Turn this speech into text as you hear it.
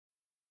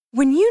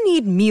When you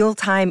need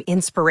mealtime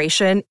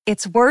inspiration,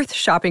 it's worth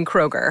shopping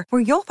Kroger,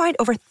 where you'll find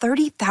over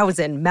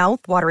 30,000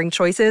 mouth-watering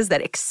choices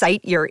that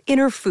excite your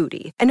inner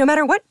foodie. And no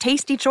matter what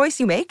tasty choice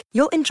you make,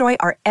 you'll enjoy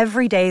our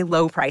everyday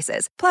low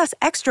prices, plus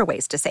extra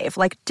ways to save,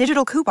 like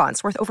digital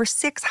coupons worth over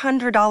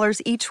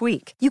 $600 each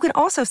week. You can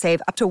also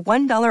save up to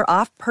 $1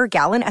 off per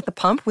gallon at the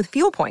pump with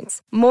fuel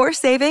points. More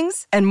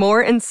savings and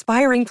more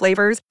inspiring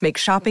flavors make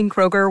shopping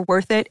Kroger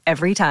worth it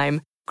every time.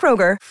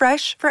 Kroger,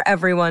 fresh for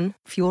everyone.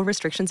 Fuel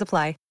restrictions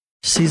apply.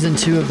 Season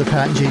 2 of the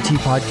Pat and JT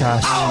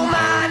podcast. Oh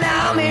man,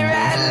 I'm here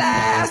at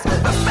last. The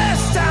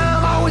best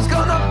time, always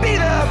gonna be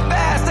the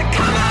best.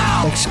 Come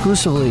on!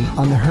 Exclusively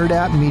on the Herd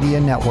App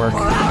Media Network. All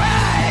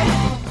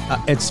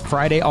right. It's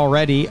Friday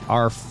already.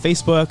 Our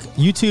Facebook,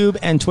 YouTube,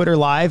 and Twitter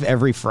live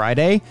every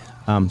Friday.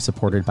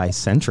 Supported by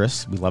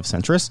Centris. We love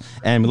Centris.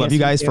 And we love you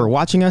guys for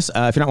watching us.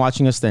 If you're not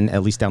watching us, then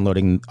at least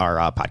downloading our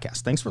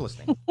podcast. Thanks for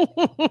listening.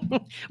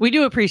 We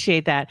do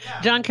appreciate that.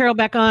 Yeah. John Carroll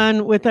back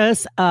on with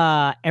us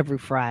every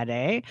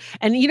Friday.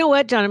 And you know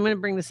what, John, I'm going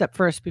to bring this up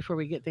first before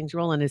we get things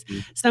rolling. Is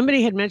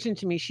somebody had mentioned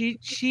to me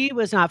she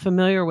was not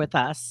familiar with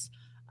us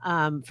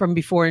from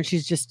before, and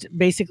she's just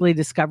basically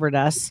discovered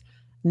us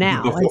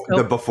now.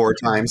 The before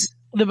times.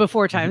 The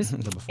before times.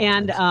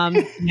 And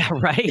yeah,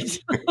 right.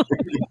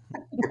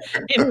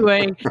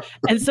 Anyway,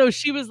 and so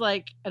she was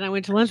like, and I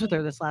went to lunch with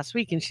her this last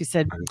week, and she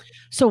said,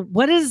 "So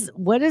what is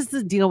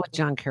the deal with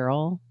John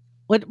Carroll?"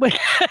 What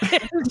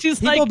she's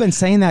People have been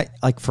saying that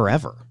like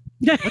forever.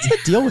 What's the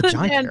deal with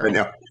John Carroll? I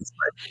know.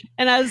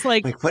 And I was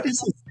like, what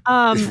is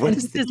this? What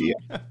is the deal?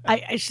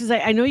 She's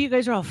like, I know you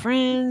guys are all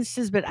friends, she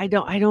says, but I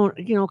don't,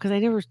 you know, because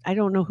I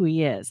don't know who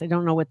he is. I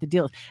don't know what the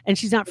deal is. And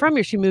she's not from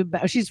here. She moved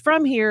back. She's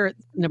from here,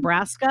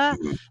 Nebraska,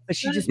 but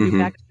she just moved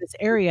back to this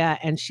area,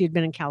 and she had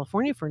been in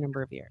California for a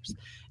number of years.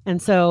 And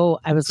so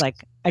I was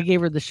like, I gave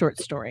her the short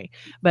story,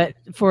 but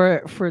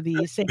for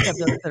the sake of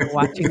those that are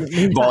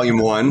watching, Volume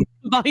 1,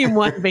 it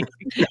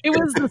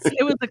was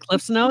the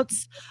Cliff's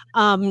Notes.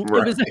 Right.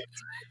 It was.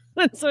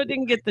 So I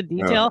didn't get the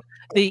detail.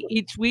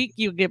 Each week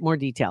you get more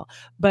detail.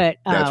 But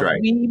That's right.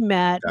 We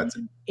met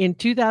in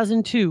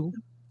 2002,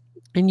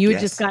 and you had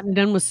just gotten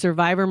done with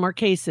Survivor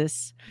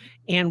Marquesas,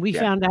 and we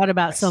found out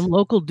about some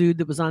local dude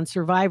that was on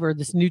Survivor,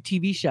 this new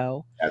TV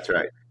show. That's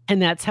right.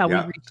 And that's how we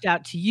reached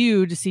out to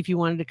you to see if you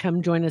wanted to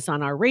come join us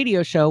on our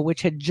radio show,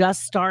 which had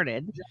just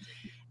started.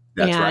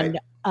 That's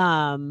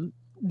right.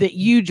 That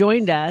you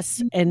joined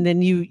us, and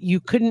then you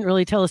couldn't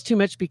really tell us too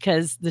much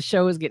because the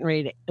show was getting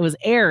ready it was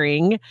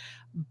airing.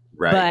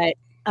 Right.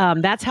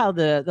 But that's how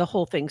the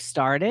whole thing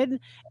started.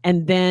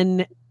 And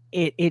then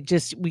it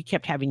just, we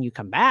kept having you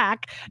come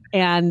back,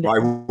 and I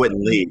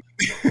wouldn't leave.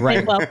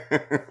 Right. Well,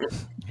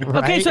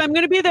 okay, so I'm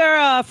going to be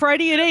there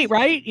Friday at 8,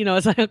 right? You know,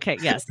 it's like, okay,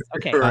 yes.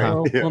 Okay. Right.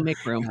 We'll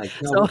make room. Like,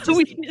 no, so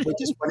we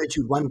just wanted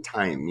you one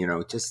time, you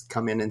know, just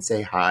come in and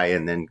say hi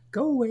and then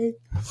go away.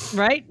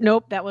 Right.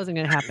 Nope. That wasn't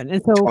going to happen.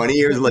 And so 20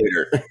 years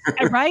later.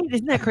 Right.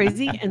 Isn't that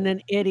crazy? And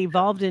then it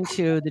evolved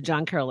into the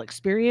John Carroll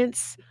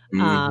Experience.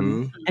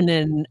 And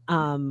then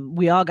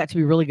we all got to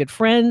be really good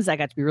friends. I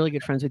got to be really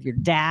good friends with your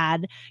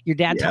dad. Your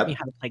dad taught me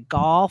how to play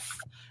golf.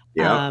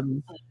 Yeah.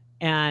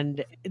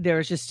 And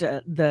there's just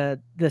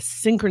the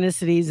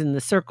synchronicities and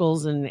the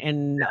circles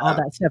and all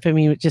that stuff. I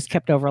mean, it just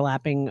kept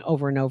overlapping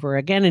over and over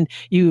again. And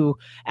you,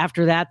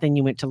 after that, then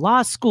you went to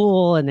law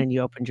school, and then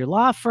you opened your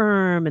law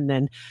firm. And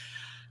then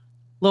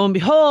lo and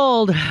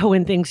behold,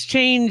 when things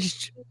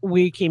changed,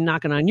 we came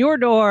knocking on your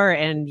door,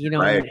 and, you know,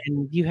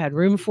 and you had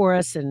room for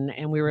us, and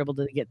we were able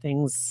to get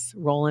things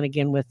rolling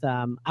again with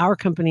our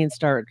company and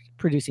start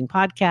producing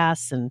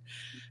podcasts.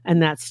 And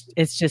that's,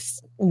 it's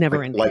just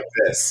never ending. Like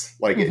this,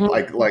 like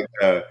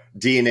a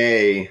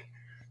DNA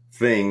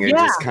thing. It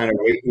just kind of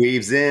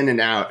weaves in and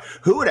out.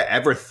 Who would have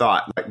ever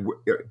thought, like,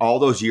 all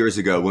those years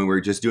ago when we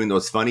were just doing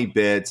those funny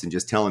bits and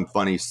just telling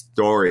funny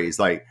stories,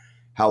 like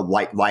how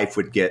life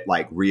would get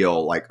like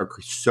real, like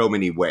so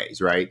many ways,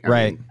 right?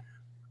 I mean,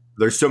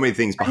 there's so many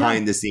things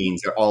behind the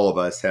scenes that all of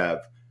us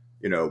have,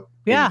 you know,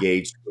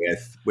 engaged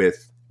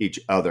with each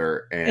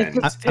other, and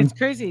it's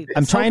crazy.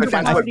 I'm trying to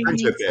find what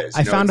friendship is.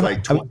 I found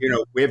like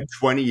we have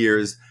 20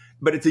 years,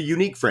 but it's a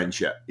unique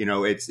friendship. You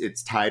know,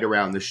 it's tied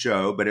around the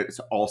show, but it's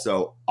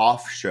also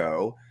off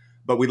show.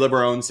 But we live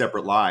our own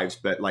separate lives.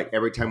 But like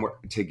every time we're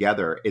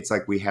together, it's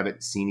like we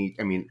haven't seen.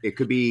 I mean, it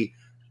could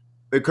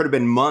have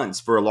been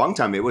months. For a long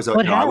time, it was.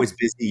 I was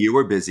busy, you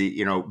were busy.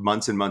 You know,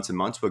 months and months and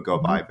months would go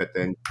by, but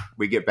then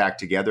we get back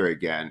together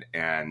again,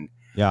 and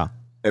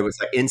it was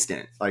like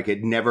instant. Like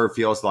it never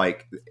feels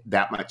like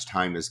that much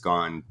time has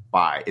gone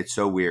by. It's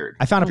so weird.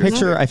 I found a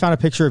picture. I found a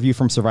picture of you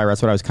from Survivor.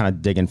 That's what I was kind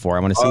of digging for.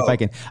 I want to see if I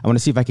can. I want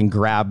to see if I can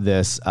grab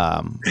this.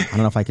 I don't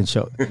know if I can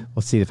show.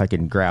 We'll see if I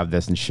can grab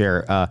this and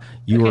share.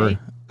 You were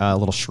a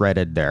little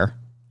shredded there.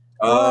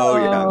 Oh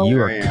yeah, you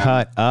were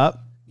cut up.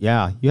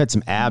 Yeah, you had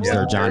some abs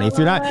there, Johnny. If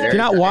you're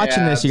not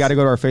watching this, you got to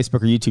go to our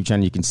Facebook or YouTube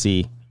channel. You can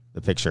see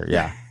the picture.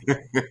 Yeah.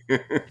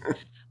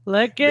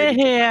 Look at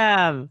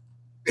him.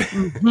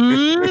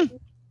 Mm-hmm.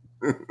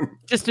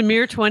 Just a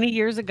mere 20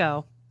 years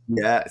ago.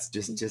 Yeah, it's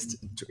just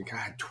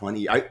God,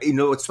 20. You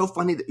know, it's so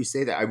funny that you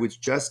say that. I was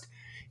just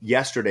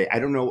yesterday. I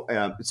don't know.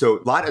 So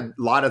a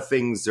lot of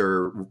things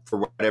are, for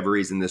whatever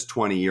reason, this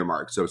 20-year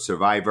mark. So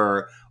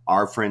Survivor,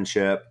 our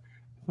friendship,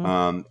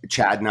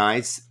 Chad and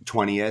I's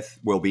 20th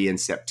will be in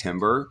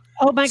September.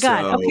 Oh my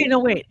God. Okay, no,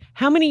 wait.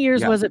 How many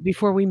years was it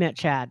before we met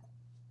Chad?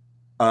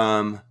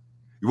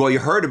 Well, you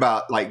heard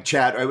about like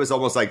Chad. It was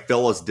almost like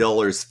Phyllis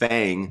Diller's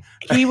Fang.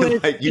 He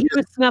was he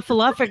was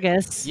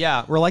Snuffleupagus.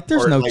 Yeah, we're like,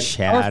 there's no like,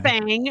 Chad. Or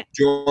Fang.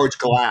 George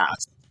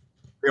Glass.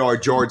 Or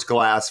George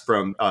Glass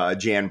from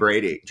Jan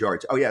Brady.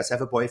 George. Oh, yes, I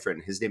have a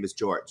boyfriend. His name is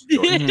George.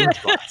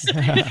 George Glass.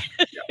 Chad.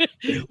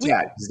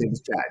 His name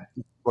is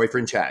Chad.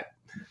 Boyfriend Chad.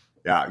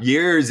 Yeah,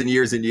 years and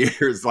years and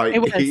years. Like, it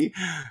was. It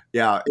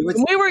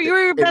was. You were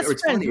your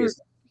best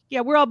friends.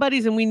 We're all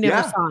buddies, and we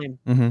never saw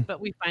him, but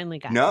we finally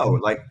got.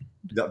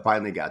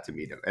 Finally got to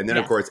meet him, and then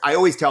of course, I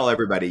always tell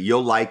everybody,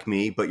 "You'll like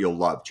me, but you'll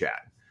love Chad."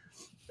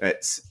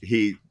 It's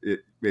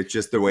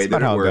just the way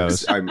that it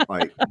works. I'm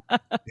like,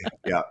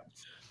 yeah.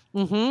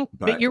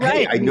 But you're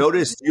right. Hey, I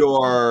noticed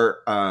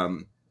your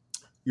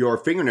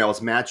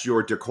fingernails match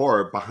your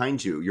decor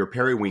behind you. Your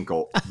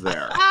periwinkle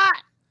there.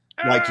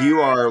 Like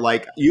you are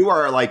like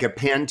a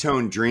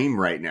Pantone dream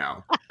right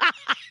now.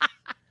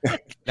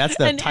 That's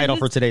the title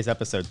for today's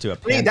episode too.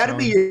 Hey, that'd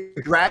be your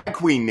drag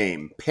queen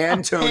name,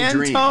 Pantone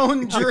Dream.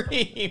 Pantone Dream.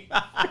 Wait,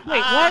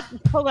 what?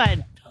 Hold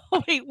on.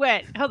 Hold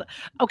on.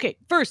 Okay,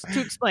 first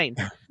to explain.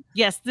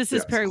 Yes, this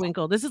is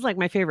periwinkle. This is like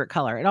my favorite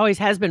color. It always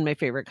has been my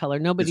favorite color.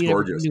 Nobody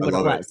ever knew what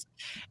it was.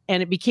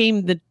 And it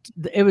became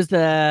it was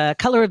the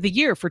color of the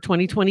year for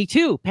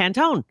 2022.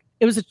 Pantone.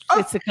 It's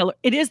the color.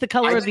 It is the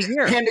color of the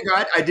year. Hand to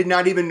God, I did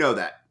not even know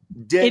that.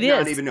 Did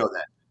not even know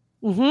that.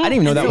 I didn't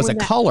even know that was a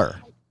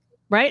color.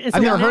 Right? And so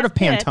I've never heard of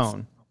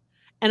Pantone.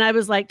 And I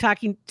was like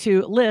talking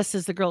to Liz,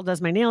 as the girl that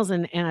does my nails,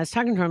 and I was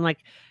talking to her. I'm like,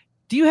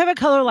 do you have a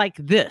color like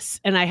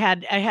this? And I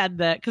had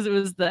the, because it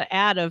was the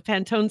ad of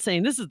Pantone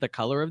saying, this is the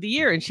color of the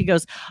year. And she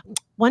goes,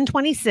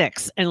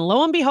 126. And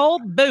lo and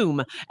behold,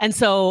 boom. And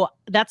so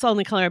that's the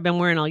only color I've been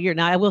wearing all year.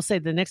 Now, I will say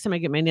the next time I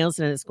get my nails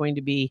done, it's going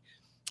to be,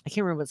 I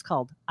can't remember what it's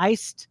called.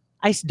 Iced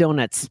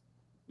donuts.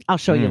 I'll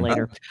show you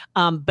later.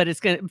 But it's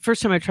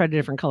first time I tried a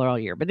different color all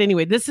year. But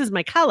anyway, this is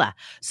my color.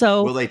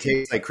 So will they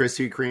taste like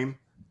Krispy Kreme?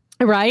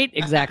 Right,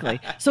 exactly.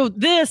 So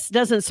this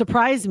doesn't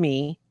surprise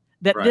me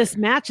that this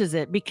matches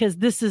it, because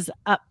this is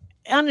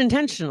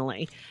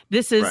unintentionally,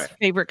 this is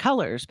favorite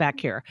colors back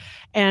here.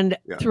 And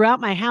throughout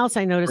my house,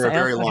 I noticed for a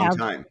very long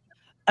time.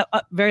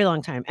 A very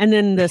long time. And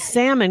then the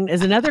salmon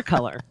is another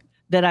color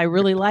that I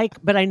really like,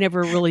 but I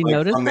never really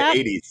noticed from that.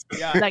 The 80s.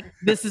 Yeah. Like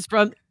this is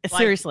from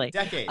seriously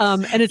decades.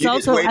 And it's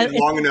also waited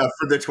long enough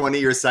for the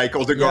 20-year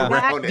cycle to go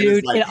around.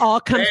 Dude, it all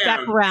comes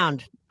back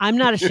around. I'm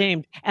not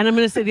ashamed. And I'm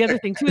going to say the other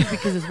thing too is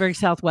because it's very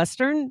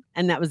Southwestern,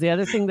 and that was the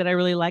other thing that I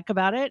really like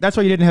about it. That's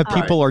why you didn't have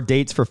people or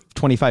dates for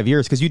 25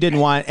 years, because you didn't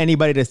want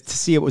anybody to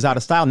see it was out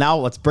of style. Now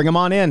let's bring them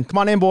on in. Come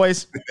on in,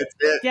 boys. That's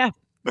it. Yeah.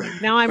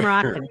 Now I'm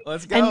rocking.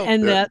 Let's go.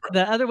 And the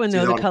other one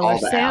though, the color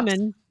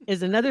salmon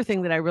is another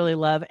thing that I really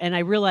love. And I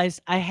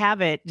realized I have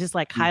it just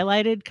like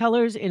highlighted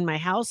colors in my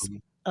house,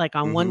 like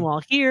on one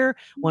wall here,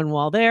 one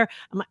wall there.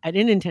 I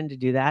didn't intend to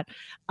do that.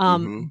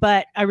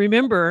 But I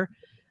remember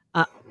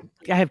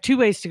I have two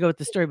ways to go with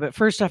the story. But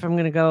first off, I'm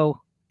going to go.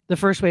 The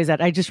first way is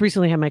that I just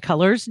recently had my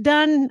colors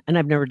done, and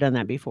I've never done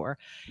that before.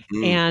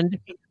 And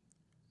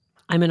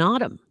I'm in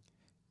autumn.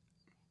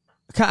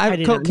 I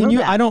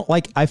don't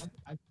like. I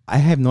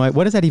have no idea.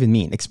 What does that even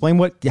mean? Explain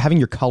what having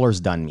your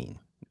colors done mean.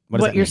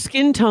 What your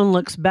skin tone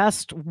looks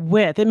best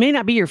with. It may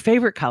not be your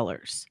favorite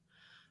colors,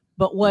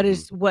 but what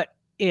is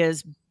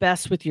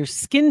best with your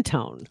skin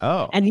tone.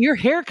 Oh. And your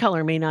hair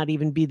color may not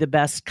even be the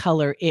best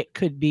color it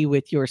could be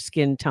with your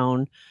skin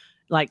tone.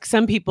 Like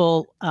some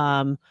people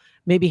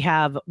maybe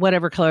have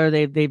whatever color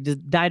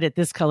they've dyed it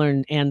this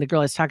color, and the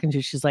girl I was talking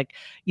to, she's like,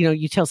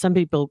 you tell some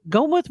people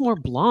go with more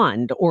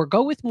blonde or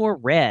go with more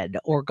red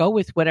or go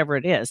with whatever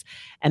it is,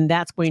 and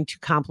that's going to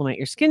complement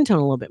your skin tone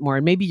a little bit more.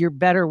 And maybe you're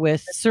better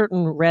with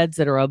certain reds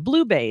that are a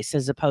blue base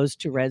as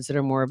opposed to reds that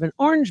are more of an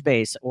orange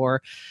base,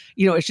 or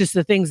it's just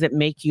the things that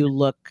make you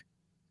look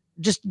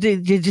they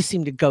just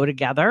seem to go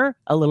together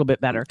a little bit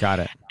better. Got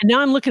it. And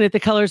now I'm looking at the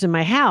colors in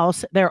my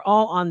house. They're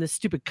all on this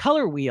stupid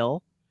color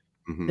wheel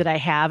that I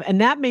have. And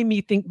that made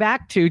me think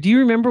back to, do you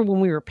remember when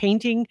we were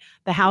painting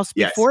the house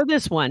before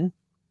this one?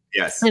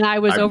 Yes. And I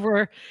was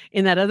over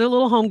in that other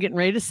little home getting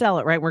ready to sell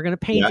it, right? We're going to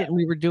paint it. And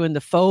we were doing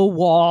the faux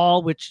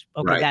wall, which,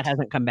 that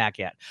hasn't come back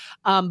yet.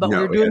 But we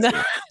were doing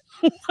that.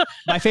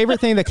 My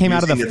favorite thing that came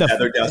out of the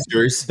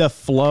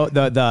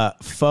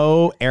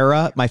faux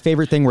era, my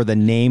favorite thing were the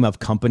name of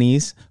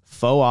companies.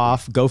 Faux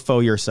off, go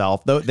faux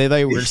yourself.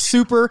 They were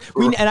super.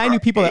 And I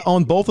knew people that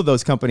owned both of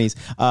those companies.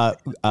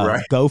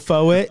 Go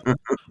faux it.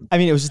 I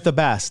mean, it was just the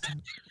best.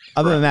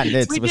 Other than that,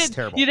 it was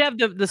terrible. You'd have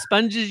the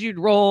sponges you'd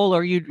roll,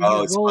 or you'd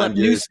roll up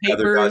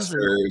newspapers.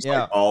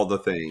 Like all the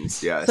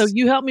things, yes. So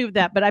you helped me with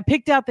that. But I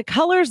picked out the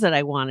colors that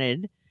I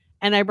wanted,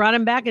 and I brought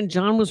them back, and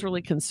John was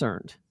really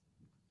concerned.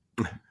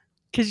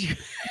 Because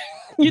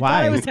you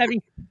thought I was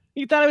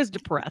you thought I was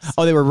depressed.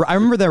 Oh, they were. I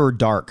remember they were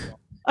dark.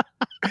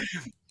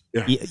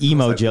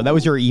 Emo Jill. That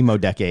was your emo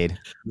decade.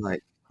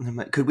 Right. I'm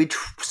like, could we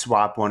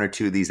swap one or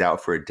two of these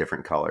out for a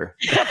different color?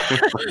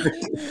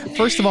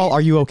 First of all,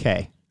 are you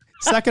okay?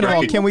 Second of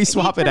all, can we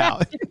swap it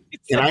out?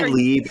 Can I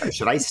leave?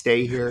 Should I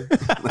stay here?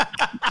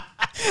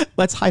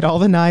 Let's hide all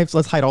the knives.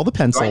 Let's hide all the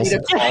pencils. Do I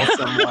need to call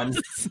someone?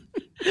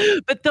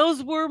 But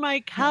those were my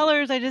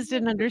colors. I just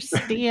didn't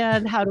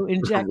understand how to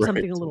inject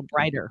something a little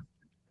brighter.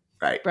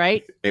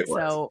 Right. It so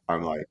was.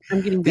 I'm like,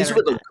 I'm getting these better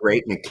would look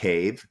great in a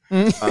cave.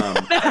 Not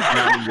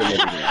in your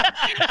living room.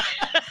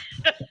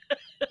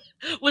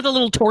 with a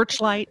little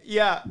torchlight.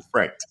 Yeah.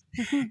 Right.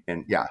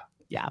 And yeah,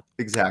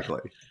 exactly.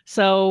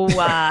 So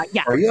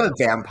yeah. Are you a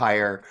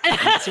vampire?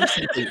 Is there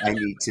something I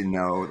need to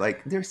know?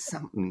 Like, there's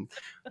something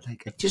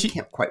like I just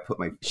can't quite put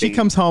my face. She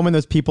comes home and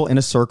there's people in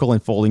a circle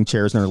and folding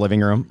chairs in her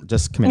living room.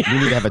 Just come in. We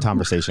need to have a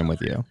conversation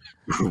with you.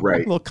 Right. A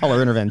little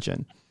color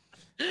intervention.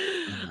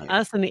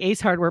 Us and the Ace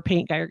Hardware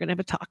paint guy are going to have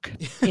a talk,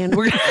 and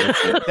we're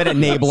that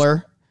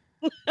enabler.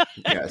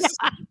 Yes,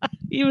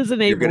 he was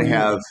enabling. You're going to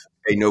have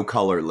a no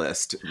color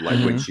list,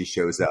 like when she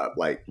shows up,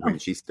 like when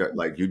she start,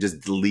 like you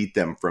just delete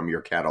them from your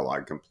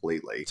catalog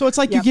completely. So it's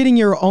like you're getting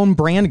your own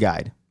brand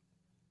guide.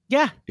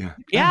 Yeah.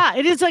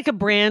 It is like a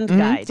brand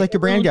guide. It's like a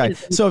brand guide.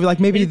 So if like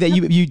maybe that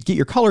you get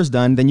your colors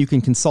done, then you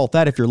can consult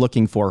that if you're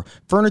looking for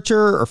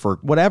furniture or for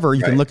whatever.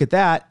 You can look at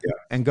that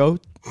and go.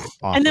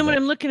 And then when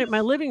I'm looking at my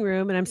living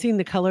room and I'm seeing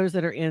the colors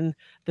that are in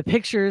the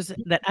pictures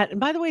and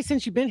by the way,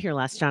 since you've been here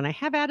last, John, I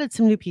have added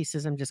some new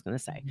pieces. I'm just going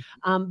to say,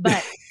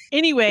 but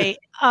anyway,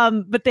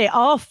 but they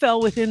all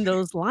fell within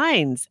those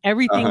lines.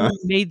 Everything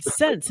made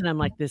sense. And I'm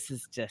like, this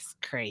is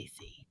just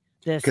crazy.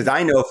 Because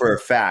I know for a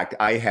fact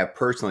I have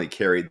personally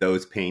carried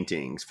those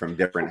paintings from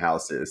different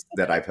houses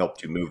that I've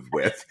helped you move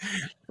with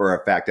for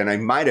a fact. And I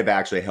might have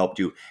actually helped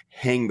you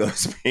hang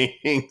those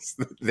paintings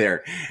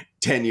there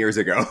 10 years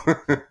ago.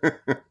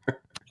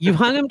 You've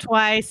hung them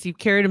twice. You've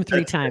carried them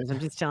 3 times. I'm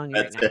just telling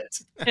you right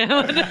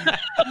now.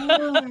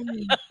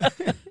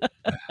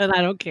 And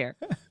I don't care.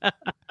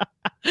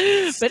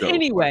 But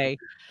anyway,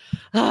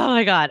 oh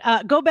my God.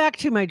 Go back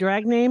to my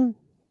drag name.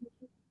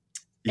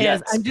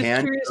 Yes, I'm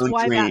just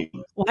curious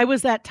why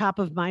was that top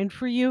of mind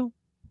for you?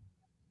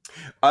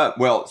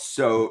 Well,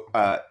 so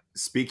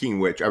speaking of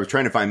which, I was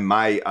trying to find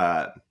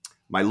my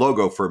my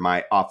logo for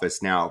my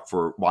office now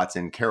for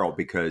Watson Carroll,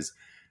 because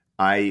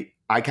I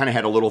kind of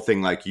had a little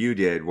thing like you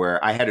did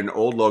where I had an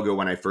old logo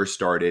when I first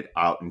started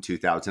out in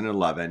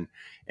 2011.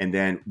 And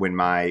then when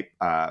my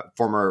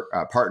former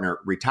partner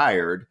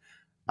retired,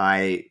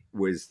 I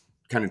was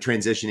kind of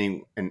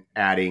transitioning and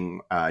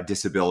adding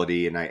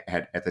disability. And I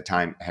had at the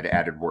time had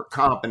added work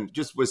comp and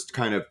just was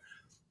kind of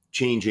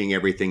changing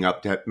everything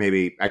up to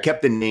maybe I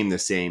kept the name the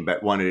same,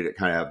 but wanted it to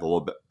kind of have a little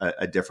bit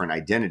a different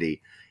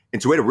identity.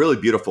 And so we had a really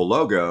beautiful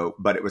logo,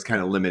 but it was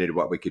kind of limited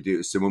what we could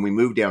do. So when we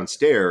moved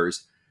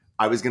downstairs,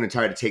 I was going to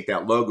try to take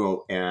that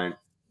logo and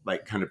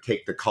like kind of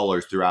take the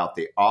colors throughout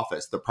the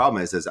office. The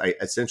problem is I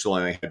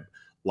essentially had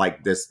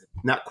like this,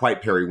 not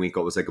quite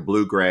periwinkle. It was like a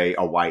blue, gray,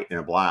 a white, and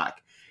a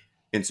black.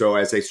 And so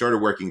as I started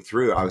working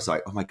through, I was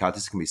like, oh my God,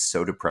 this is going to be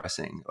so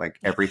depressing. Like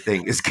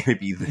everything is going to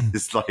be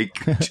this like,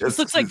 just this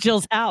looks like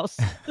Jill's house.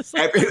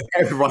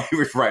 Everybody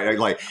was right. I'm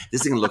like,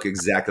 this is going to look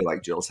exactly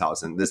like Jill's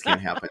house and this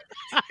can't happen.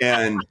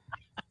 And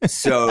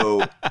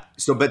so,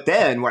 but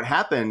then what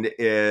happened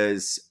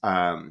is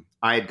I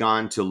had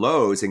gone to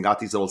Lowe's and got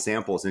these little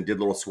samples and did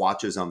little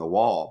swatches on the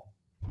wall.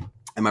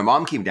 And my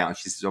mom came down.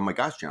 She says, oh my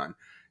gosh, John,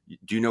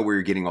 do you know where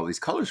you're getting all these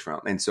colors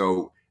from? And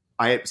so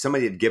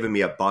somebody had given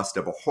me a bust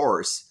of a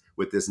horse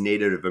with this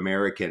Native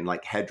American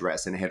like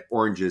headdress, and it had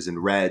oranges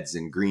and reds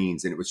and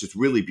greens, and it was just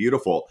really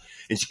beautiful.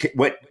 And she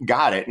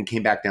got it and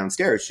came back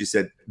downstairs. She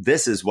said,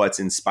 this is what's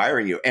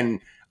inspiring you. And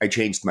I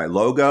changed my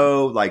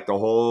logo, like the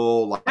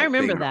whole like, I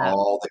remember thing, that.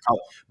 all the color.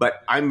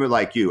 But I'm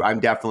like you. I'm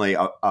definitely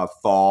a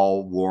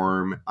fall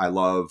warm. I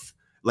love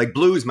like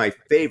blue is my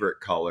favorite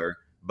color,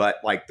 but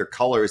like the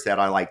colors that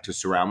I like to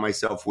surround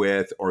myself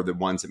with or the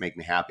ones that make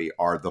me happy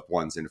are the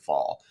ones in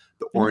fall.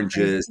 The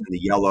oranges and the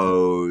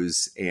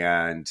yellows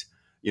and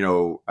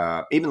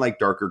even like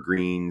darker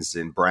greens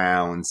and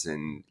browns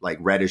and like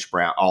reddish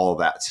brown, all of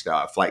that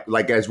stuff.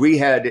 Like as we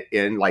head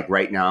in, like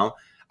right now,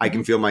 I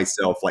can feel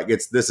myself like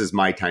this is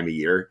my time of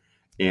year,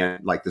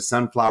 and like the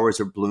sunflowers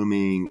are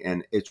blooming,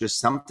 and it's just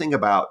something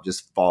about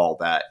just fall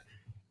that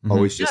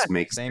always just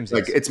makes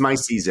like it's my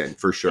season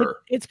for sure.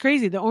 It's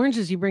crazy. The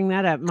oranges, you bring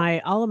that up.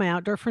 All of my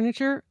outdoor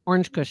furniture,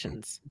 orange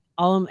cushions,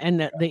 and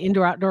the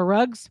indoor outdoor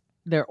rugs,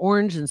 they're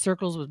orange and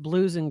circles with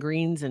blues and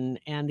greens and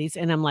these,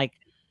 and I'm like,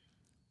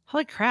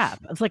 holy crap.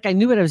 It's like I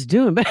knew what I was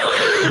doing, but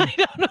I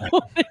don't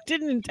know.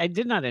 I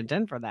did not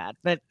intend for that.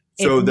 But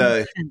so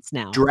the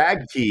now.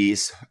 Drag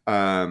piece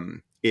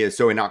is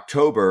so in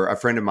October, a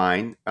friend of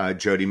mine,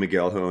 Jody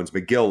McGill, who owns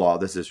McGill Law,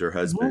 this is her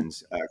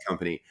husband's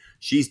company.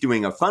 She's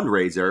doing a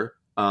fundraiser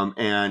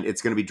and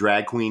it's going to be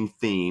drag queen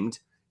themed,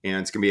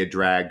 and it's going to be a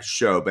drag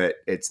show, but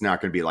it's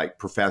not going to be like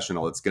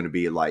professional. It's going to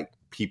be like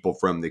people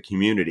from the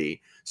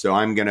community. So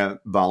I'm going to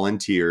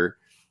volunteer.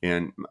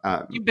 And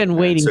you've been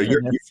waiting. So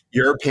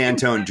your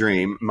Pantone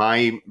dream.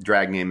 My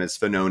drag name is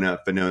Finona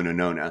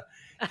Nona,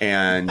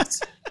 and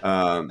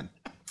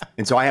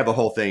And so I have a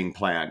whole thing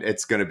planned.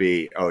 It's going to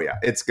be,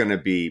 it's going to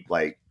be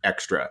like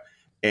extra.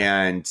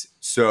 And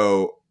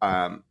so,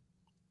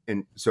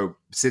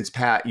 since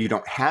Pat, you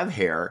don't have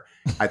hair,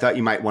 I thought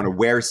you might want to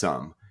wear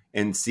some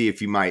and see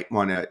if you might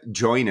want to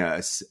join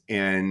us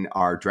in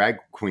our drag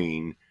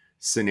queen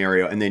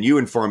scenario. And then you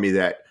inform me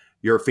that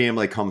your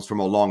family comes from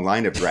a long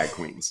line of drag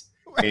queens.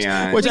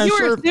 And which you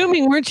were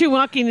assuming, weren't you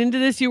walking into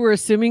this? You were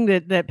assuming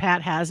that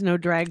Pat has no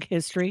drag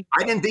history.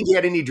 I didn't think he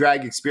had any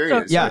drag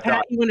experience. So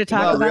Pat, you want to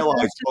talk about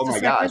realized, that? Oh my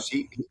gosh,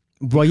 he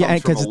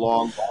comes from a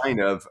long line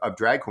of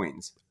drag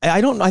queens.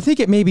 I think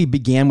it maybe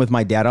began with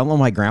my dad. I don't know.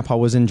 My grandpa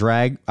was in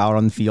drag out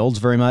on the fields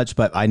very much,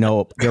 but I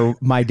know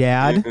my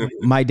dad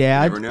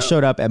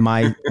showed up at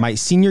my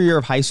senior year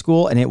of high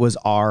school, and it was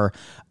our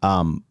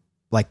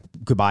like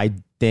goodbye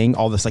thing.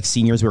 All this like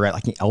seniors, we were at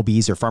like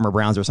LB's or Farmer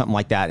Brown's or something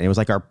like that, and it was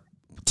like our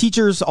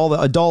teachers, all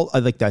the adult,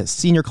 like the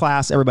senior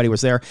class, everybody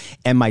was there.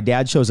 And my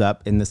dad shows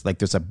up in this,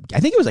 like, I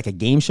think it was like a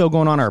game show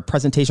going on or a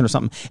presentation or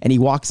something. And he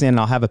walks in, and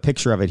I'll have a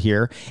picture of it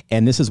here.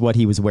 And this is what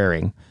he was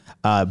wearing.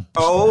 My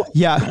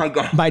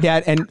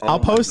dad. And I'll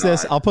post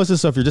this.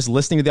 So if you're just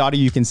listening to the audio,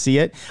 you can see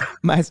it.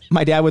 My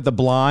dad with the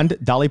blonde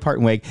Dolly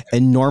Parton wig,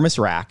 enormous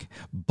rack,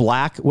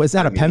 black. Was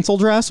that a pencil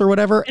dress or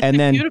whatever? It's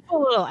a beautiful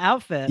little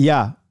outfit.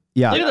 Yeah.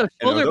 Look at those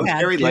shoulder those pads.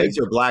 hairy legs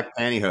are black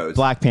pantyhose.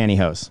 Black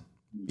pantyhose.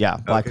 Yeah,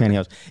 black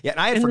pantyhose. Yeah, and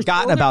I had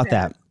forgotten about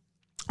that.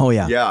 Oh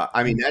yeah. Yeah,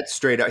 I mean that's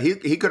straight up.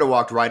 He could have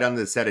walked right onto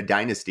the set of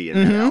Dynasty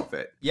in that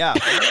outfit. Yeah.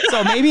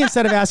 So maybe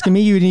instead of asking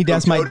me, you need to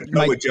ask my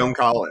with Joan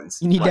Collins.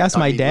 You need to ask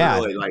my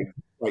dad. Really,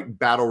 like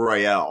Battle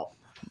Royale.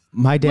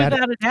 My dad,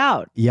 without a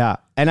doubt. Yeah,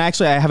 and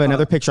actually, I have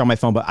another picture on my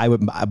phone,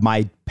 but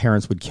my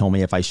parents would kill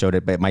me if I showed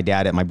it. But my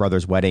dad at my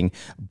brother's wedding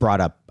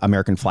brought up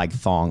American flag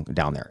thong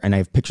down there, and I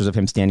have pictures of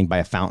him standing by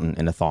a fountain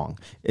in a thong.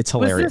 It's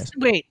hilarious.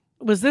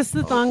 Was this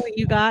the thong that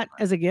you got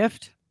as a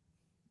gift?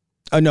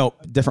 Oh no,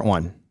 different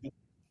one.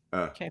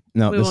 Okay.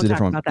 No, this is a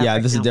different one. Yeah,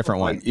 this is a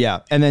different one.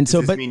 Yeah, and then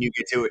does this mean you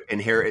get to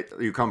inherit?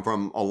 You come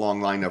from a long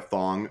line of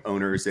thong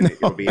owners, and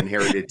it will be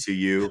inherited to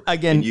you.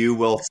 Again, and you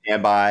will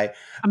stand by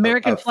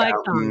American flag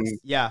thongs.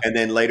 Yeah, and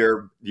then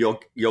later you'll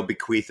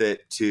bequeath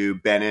it to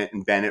Bennett,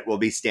 and Bennett will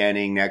be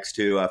standing next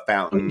to a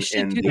fountain.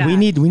 We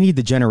need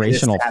the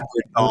generational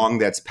thong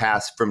that's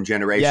passed from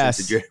generation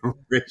to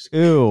generation.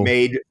 Ooh.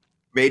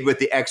 Made with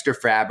the extra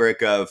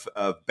fabric of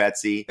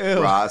Betsy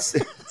Ross.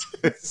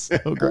 So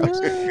gross.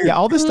 Yeah,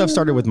 all this stuff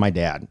started with my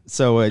dad.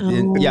 So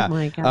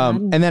my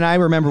God. And then I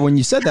remember when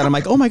you said that, I'm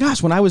like, oh my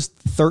gosh, when I was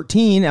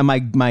 13 and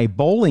my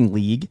bowling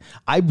league,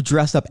 I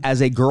dressed up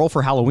as a girl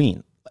for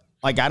Halloween.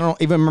 Like, I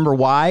don't even remember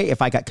why,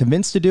 if I got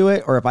convinced to do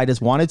it or if I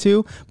just wanted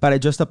to, but I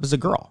dressed up as a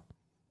girl.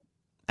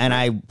 And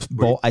I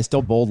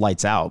still bowled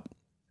lights out.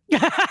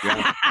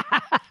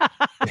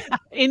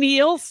 In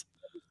heels?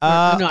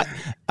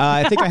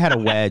 I think I had a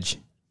wedge,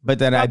 but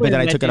then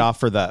I took it off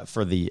for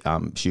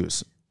the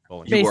shoes.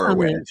 You wore a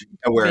wedge.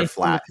 I wear a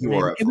flat. You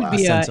wore a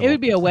flat. It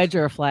would be a wedge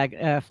or a flat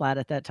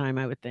at that time.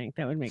 I would think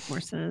that would make more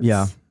sense.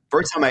 Yeah.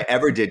 First time I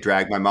ever did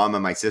drag, my mom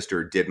and my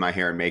sister did my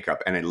hair and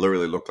makeup, and it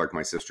literally looked like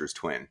my sister's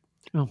twin.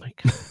 Oh my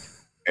God.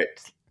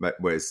 It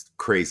was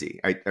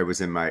crazy. I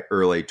was in my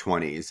early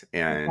 20s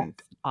and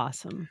that's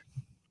awesome.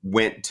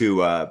 Went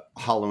to a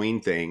Halloween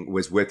thing,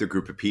 was with a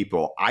group of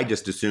people. I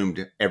just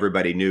assumed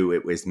everybody knew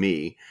it was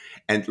me,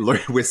 and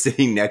was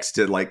sitting next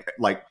to like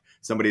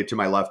somebody to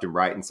my left and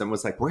right, and someone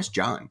was like, "Where's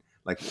John?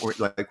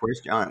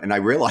 Where's John?" And I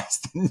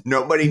realized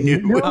nobody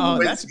knew.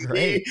 Oh, that's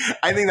great.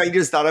 I think I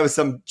just thought I was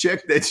some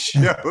chick that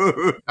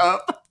showed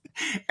up,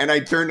 and I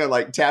turned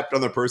and tapped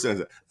on the person and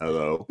said,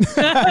 "Hello."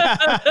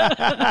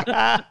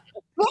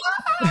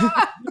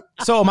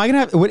 So am I gonna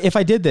have, if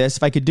I did this,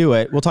 if I could do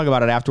it, we'll talk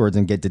about it afterwards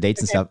and get to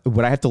dates and stuff.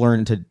 Would I have to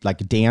learn to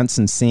dance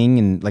and sing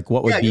and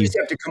what would be?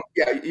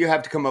 You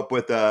have to come up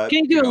with a.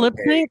 Can you do a lip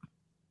sync?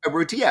 A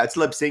routine. Yeah, it's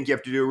lip sync. You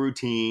have to do a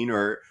routine,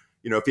 or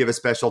if you have a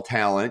special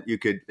talent, you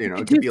could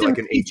it could be like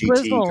an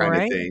AGT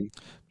kind of thing.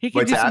 He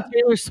could do some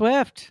Taylor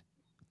Swift.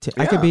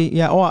 I could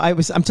be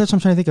I'm trying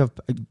to think of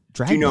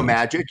drag. Do you know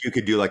magic? You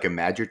could do like a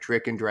magic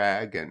trick in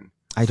drag, and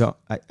I could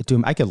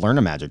learn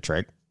a magic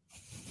trick.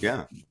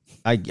 Yeah.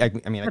 I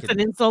mean, that's an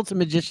insult to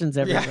magicians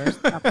everywhere.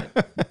 Yeah.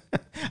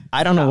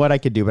 I don't know what I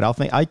could do, but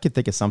I could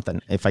think of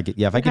something. If I could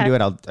do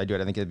it, I'll do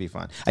it. I think it'd be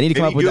fun. I need to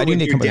come up with. I need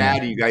to come up with.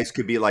 Dad, you guys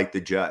could be like the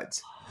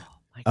Judds.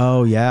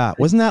 Oh yeah,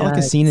 wasn't that like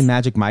a scene in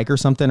Magic Mike or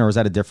something, or was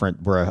that a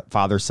different where a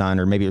father son,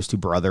 or maybe it was two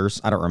brothers?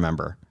 I don't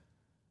remember.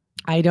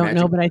 I don't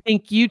know, but I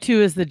think you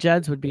two as the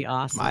Judds would be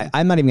awesome.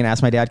 I'm not even gonna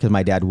ask my dad because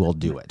my dad will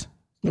do it.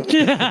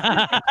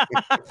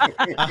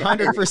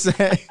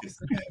 100%.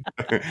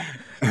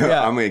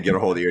 Yeah. I'm gonna get a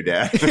hold of your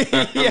dad.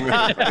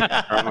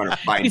 I'm gonna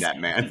find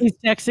that man. He's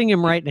texting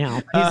him right now.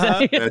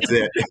 That's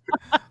it.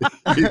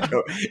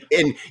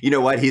 And you know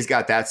what? He's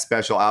got that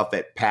special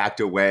outfit packed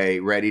away,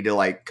 ready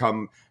to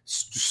come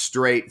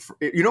straight.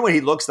 You know what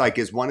he looks like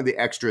is one of the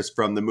extras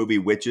from the movie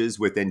Witches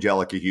with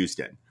Angelica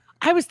Houston.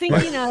 I was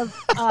thinking of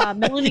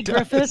Melanie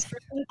Griffith.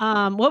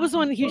 What was the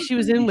one she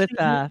was in with?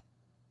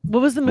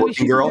 What was the movie?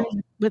 Working Girl?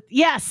 With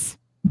yes.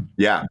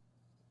 Yeah.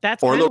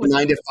 That's or a kind of little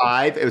what- 9 to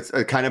 5.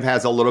 It kind of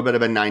has a little bit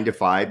of a 9 to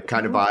 5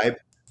 kind of vibe.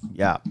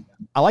 Yeah.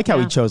 I like how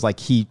he chose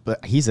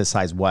he's a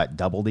size what?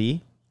 Double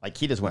D? Like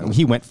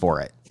he went for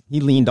it. He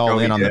leaned all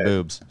in on the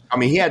boobs. I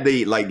mean, he had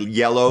the like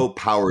yellow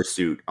power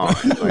suit on.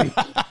 Like,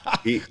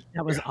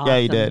 that was awesome. Yeah,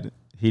 he did.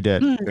 He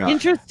did. Yeah.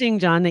 Interesting,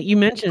 John, that you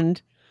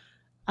mentioned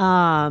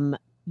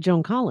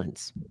Joan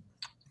Collins.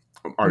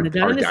 Our The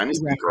Dynasty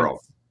reference.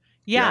 girl.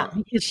 Yeah,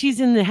 because she's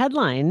in the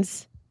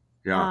headlines.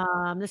 Yeah.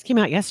 This came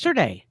out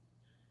yesterday.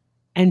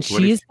 And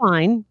What she is- is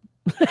fine.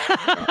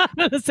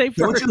 Say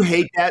Don't first. you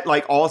hate that?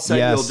 Like all of a sudden,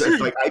 Yes. you'll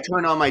just, like I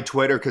turn on my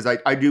Twitter because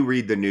I do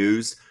read the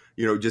news.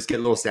 You know, just get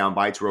little sound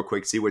bites real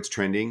quick, see what's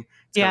trending. It's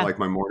kind Yeah. of like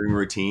my morning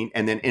routine.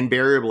 And then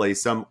invariably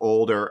some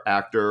older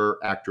actor,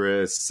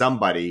 actress,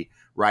 somebody,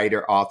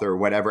 writer, author,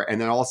 whatever.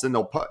 And then all of a sudden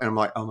they'll put, and I'm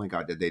like, oh my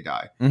God, did they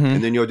die? Mhm.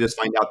 And then you'll just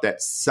find out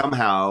that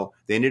somehow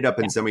they ended up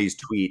in somebody's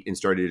tweet and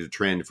started to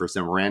trend for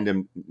some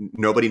random,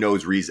 nobody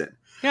knows reason.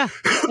 Yeah,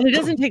 and it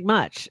doesn't take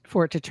much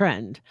for it to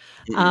trend.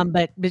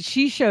 But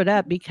she showed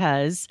up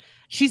because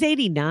she's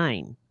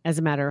 89, as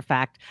a matter of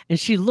fact, and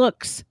she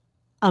looks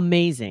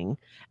amazing.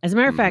 As a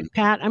matter of fact,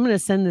 Pat, I'm going to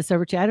send this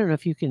over to you. I don't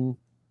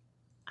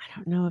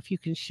know if you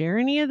can share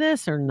any of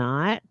this or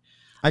not.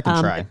 I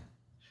can try.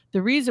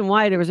 The reason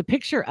why there was a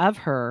picture of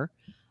her.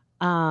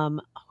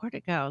 Where'd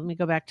it go? Let me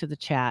go back to the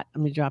chat.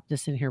 Let me drop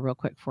this in here real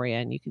quick for you,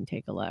 and you can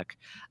take a look.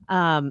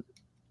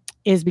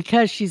 Is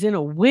because she's in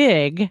a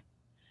wig.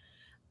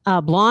 A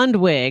blonde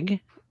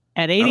wig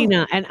at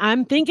 89. And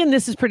I'm thinking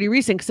this is pretty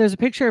recent because there's a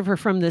picture of her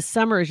from this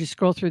summer as you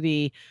scroll through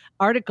the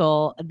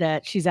article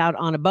that she's out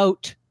on a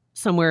boat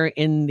somewhere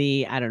in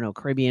the, I don't know,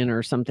 Caribbean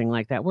or something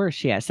like that. Where is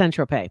she at?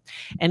 Saint-Tropez.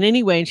 And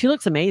anyway, and she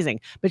looks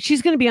amazing, but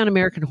she's going to be on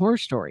American Horror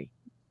Story.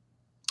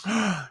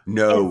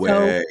 No way.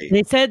 So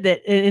they said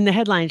that in the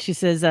headline, she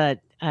says,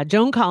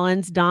 Joan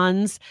Collins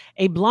dons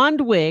a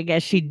blonde wig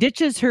as she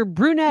ditches her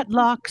brunette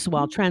locks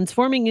while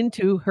transforming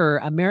into her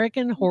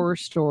American Horror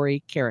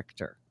Story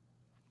character.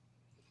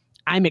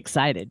 I'm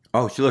excited.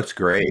 Oh, she looks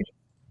great.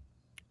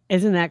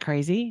 Isn't that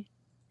crazy?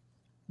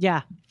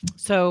 Yeah.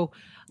 So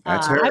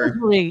That's I her.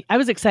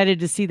 was excited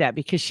to see that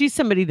because she's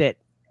somebody that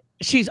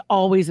she's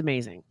always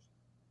amazing.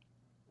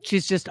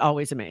 She's just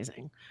always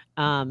amazing.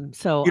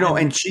 So You know,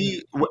 and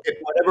she,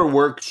 whatever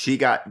work she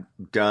got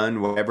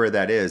done, whatever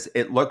that is,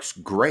 it looks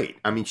great.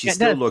 I mean, she Yeah,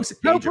 still that's looks age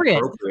appropriate,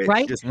 appropriate.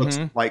 right? She just looks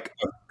like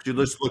she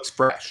just looks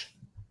fresh.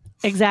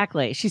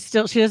 exactly. She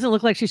doesn't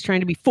look like she's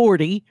trying to be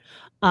 40.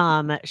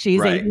 She's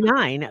Right.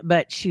 89,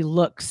 but she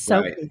looks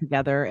so Right. put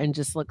together and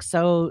just looks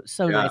so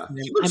Yeah, nice.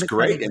 she looks I'm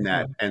great excited in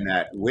to see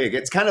that wig.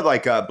 It's kind of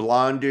like a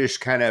blondish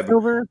kind of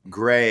Silver.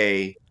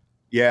 gray.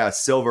 Yeah,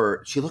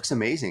 silver. She looks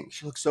amazing.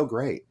 She looks so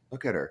great.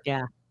 Look at her.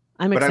 Yeah.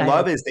 I'm What excited. I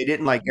love is they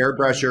didn't like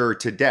airbrush her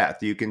to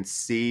death. You can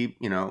see,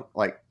 you know,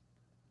 like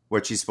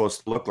what she's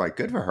supposed to look like.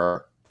 Good for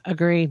her.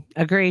 Agree.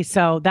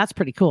 So that's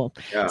pretty cool.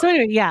 Yeah. So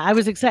anyway, yeah, I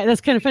was excited. That's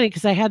kind of funny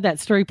because I had that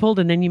story pulled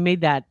and then you made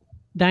that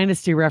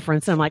Dynasty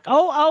reference. I'm like,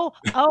 oh,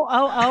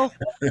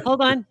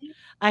 hold on.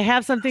 I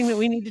have something that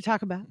we need to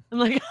talk about. I'm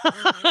like,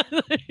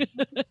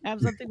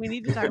 have something we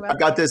need to talk about. I've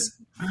got this.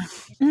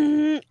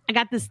 I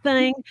got this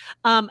thing.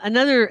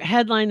 Another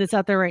headline that's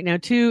out there right now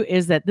too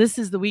is that this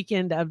is the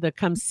weekend of the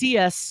Come See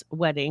Us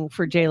wedding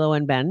for J-Lo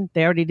and Ben.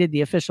 They already did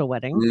the official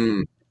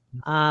wedding,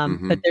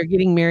 but they're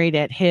getting married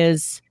at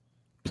his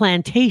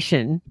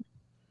plantation,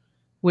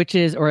 which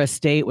is, or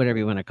estate, whatever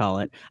you want to call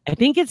it. I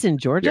think it's in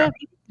Georgia,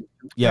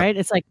 Yeah. right?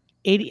 It's like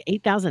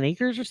 8,000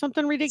 acres or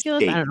something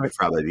ridiculous. I don't know. Would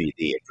probably be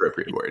the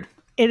appropriate word.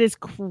 It is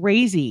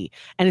crazy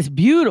and it's a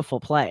beautiful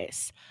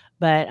place.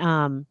 But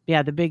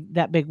yeah,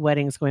 that big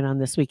wedding's going on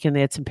this weekend.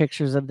 They had some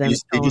pictures of them.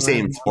 Did you say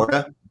in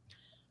Florida?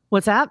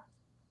 What's that?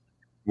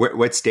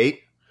 What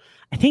state?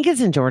 I think it's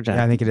in Georgia.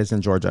 Yeah, I think it is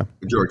in Georgia.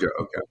 Georgia.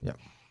 Okay. Yeah.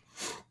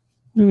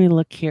 Let me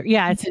look here.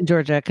 Yeah, it's in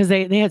Georgia because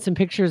they had some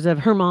pictures of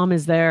her mom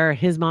is there,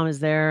 his mom is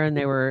there, and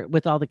they were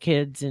with all the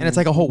kids. And it's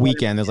like a whole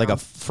weekend. There's like a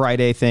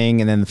Friday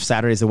thing, and then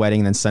Saturday's the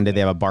wedding, and then Sunday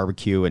they have a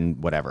barbecue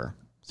and whatever.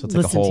 So it's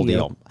like Listen a whole to you.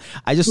 deal.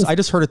 I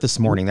just heard it this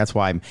morning. That's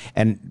why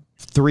and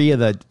 3 of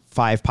the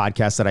 5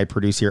 podcasts that I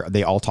produce here,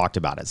 they all talked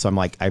about it. So I'm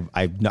like, I'm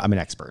an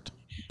expert.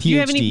 PhD. Do you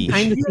have any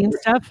behind the scenes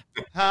stuff?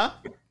 Huh?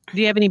 Do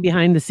you have any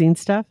behind the scenes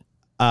stuff?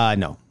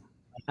 No.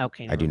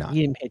 Okay, I do not.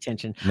 You didn't pay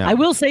attention. No. I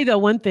will say though,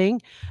 one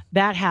thing,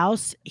 that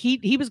house,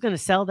 he was going to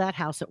sell that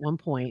house at one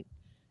point,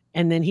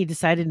 and then he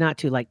decided not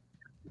to, like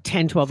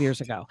 10, 12 years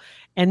ago.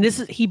 And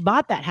he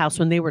bought that house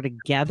when they were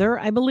together,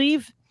 I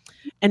believe.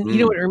 And you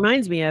know what it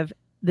reminds me of?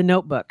 The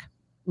Notebook.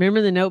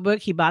 Remember The Notebook?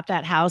 He bought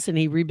that house and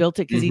he rebuilt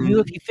it because he knew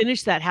if he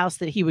finished that house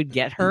that he would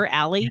get her.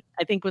 Allie,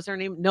 I think was her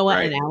name. Noah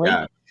and Allie.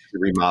 Yeah. She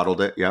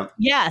remodeled it. Yeah.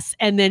 Yes.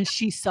 And then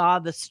she saw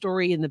the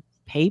story in the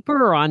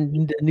paper or on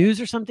the news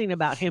or something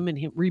about him and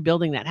him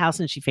rebuilding that house,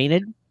 and she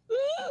fainted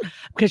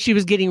because she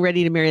was getting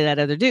ready to marry that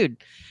other dude.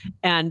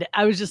 And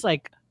I was just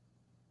like,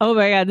 oh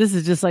my God, this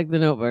is just like The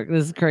Notebook.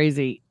 This is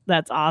crazy.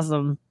 That's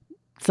awesome.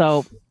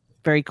 So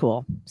very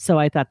cool. So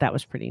I thought that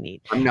was pretty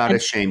neat. I'm not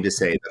ashamed to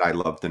say that I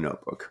love The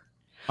Notebook.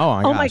 Oh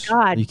my Oh my gosh.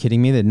 God. Are you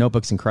kidding me? The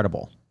Notebook's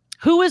incredible.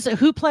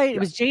 Who played? It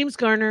was James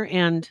Garner,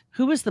 and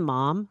who was the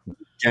mom?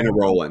 Jenna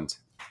Rowland.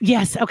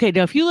 Yes. Okay.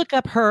 Now, if you look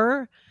up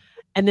her,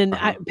 and then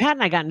Pat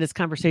and I got in this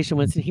conversation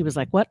once, and he was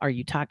like, "What are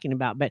you talking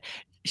about?" But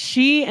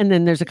she, and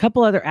then there's a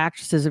couple other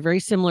actresses that are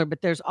very similar,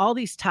 but there's all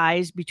these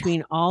ties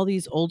between all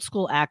these old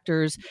school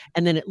actors,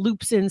 and then it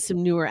loops in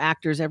some newer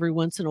actors every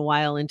once in a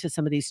while into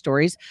some of these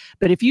stories.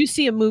 But if you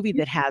see a movie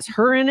that has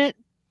her in it,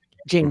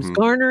 James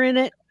Garner in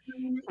it,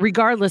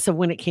 regardless of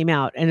when it came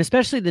out, and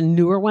especially the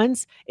newer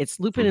ones, it's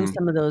looping in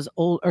some of those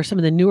old or some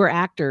of the newer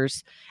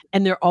actors,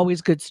 and they're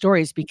always good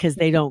stories because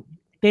they don't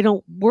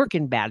work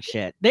in bad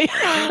shit. They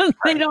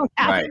don't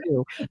have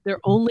to.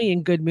 They're only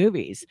in good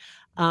movies.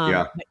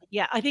 I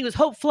think it was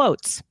Hope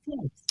Floats.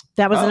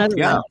 That was another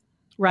one,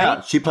 right?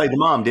 Yeah. She played the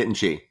mom, didn't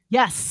she?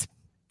 Yes.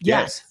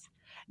 Yeah.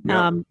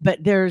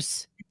 But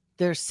there's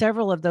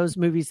several of those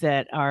movies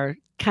that are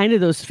kind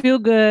of those feel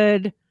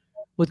good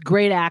with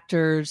great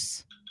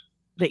actors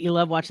that you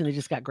love watching. They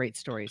just got great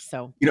stories.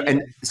 So,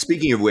 and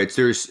speaking of which,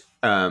 there's,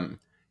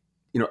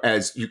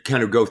 as you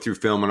kind of go through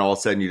film and all of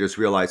a sudden you just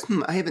realize,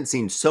 I haven't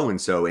seen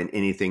so-and-so in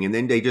anything. And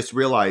then they just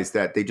realize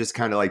that they just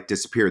kind of like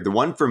disappeared. The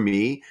one for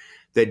me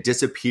that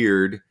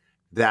disappeared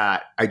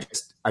that I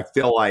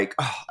feel like,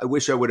 I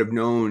wish I would have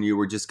known you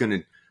were just going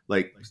to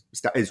like,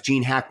 is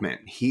Gene Hackman.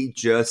 He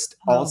just,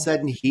 all of a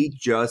sudden he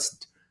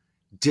just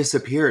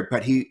disappeared.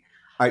 But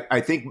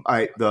I think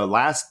the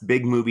last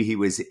big movie he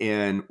was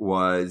in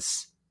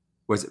was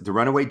it The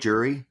Runaway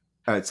Jury?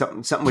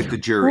 Something with the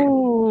jury.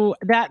 Oh,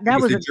 that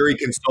was a jury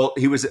consult.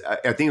 He was,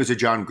 I think it was a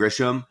John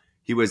Grisham.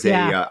 He was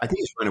I think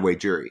he was Runaway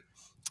Jury.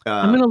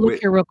 I'm going to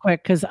look here real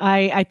quick because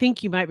I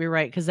think you might be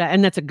right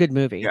and that's a good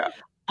movie. Yeah.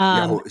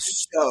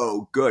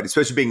 So good,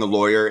 especially being a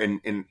lawyer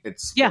and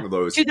it's one of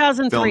those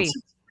 2003. Films.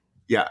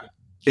 Yeah.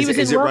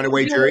 Is it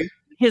Runaway Jury?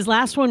 His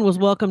last one was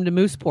Welcome to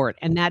Mooseport,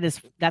 and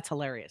that's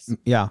hilarious.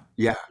 Yeah.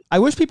 Yeah. I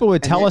wish people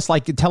would tell us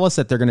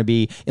that they're going to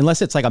be,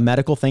 unless it's like a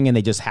medical thing and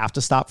they just have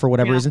to stop for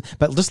whatever reason,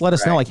 but just let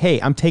us know like,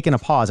 hey, I'm taking a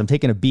pause. I'm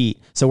taking a beat.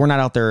 So we're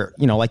not out there,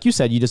 like you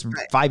said, you just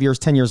 5 years,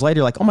 10 years later,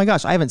 you're like, oh my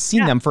gosh, I haven't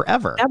seen them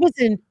forever. That was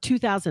in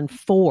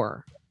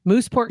 2004.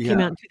 Mooseport came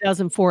out in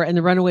 2004 and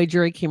The Runaway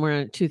Jury came around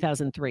in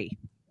 2003.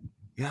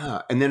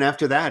 Yeah. And then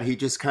after that, he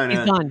just kind of,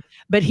 he's gone,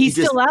 but he's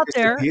still out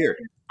there.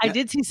 I Yeah.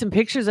 did see some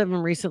pictures of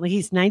him recently.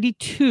 He's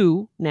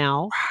 92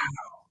 now.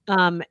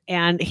 Wow.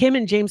 And him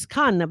and James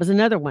Caan, that was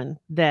another one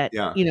that,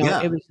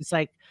 it was just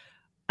like,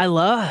 I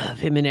love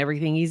him in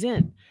everything he's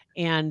in.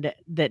 And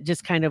that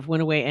just kind of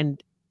went away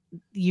and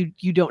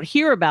you don't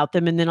hear about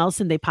them. And then all of a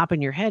sudden they pop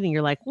in your head and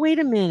you're like, wait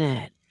a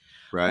minute.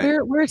 Right.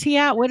 Where's he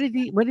at? What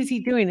is he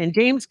doing? And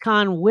James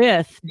Caan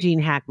with Gene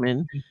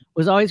Hackman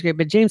was always great.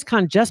 But James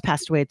Caan just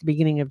passed away at the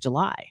beginning of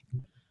July.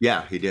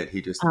 Yeah, he did.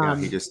 He just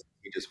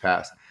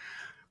passed.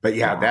 But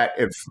that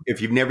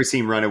if you've never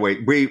seen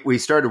Runaway, we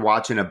started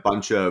watching a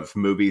bunch of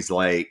movies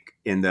like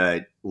in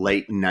the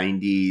late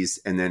 90s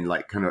and then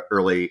like kind of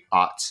early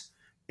aughts.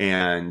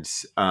 And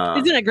isn't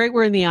it great?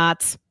 We're in the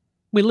aughts.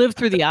 We lived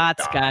through the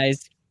aughts,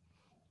 guys.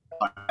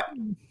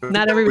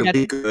 Not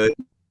everybody. Really good.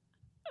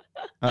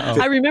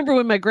 I remember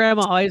when my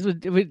grandma always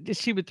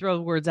she would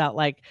throw words out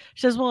like,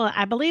 she says, well,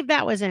 I believe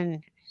that was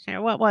in,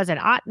 what was it?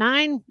 Aught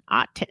 9,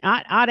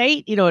 aught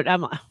 8,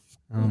 I'm like,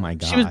 oh my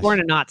God. She was born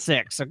in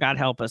 06, so God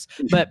help us.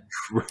 But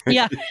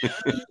yeah,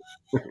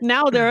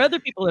 now there are other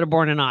people that are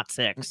born in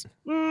 06.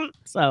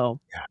 So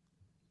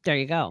there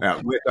you go.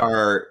 With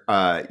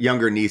our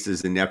younger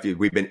nieces and nephews,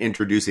 we've been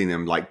introducing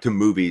them like to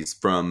movies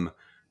from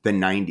the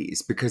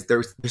 90s because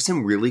there's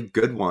some really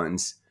good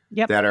ones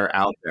that are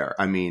out there.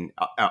 I mean,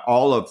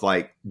 all of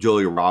like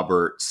Julia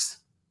Roberts,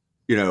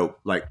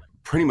 like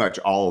pretty much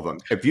all of them.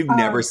 If you've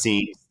never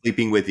seen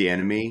Sleeping with the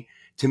Enemy,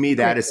 to me,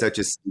 that is such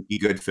a sneaky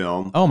good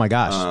film. Oh my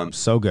gosh.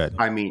 So good.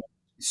 I mean,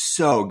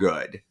 so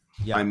good.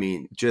 Yeah. I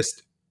mean,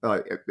 just, I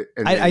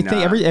think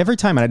every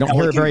time, and I don't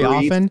hear it very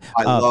often.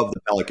 I love the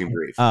Pelican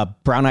Brief.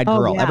 Brown Eyed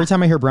Girl. Yeah. Every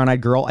time I hear Brown Eyed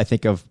Girl, I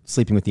think of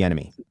Sleeping with the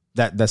Enemy.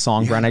 The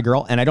song Brown Eyed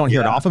Girl. And I don't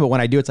hear it often, but when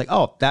I do, it's like,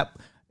 oh,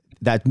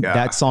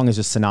 that song is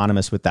just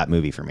synonymous with that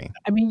movie for me.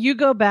 I mean, you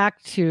go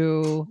back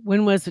to,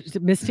 when was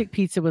it? Mystic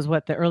Pizza was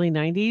what, the early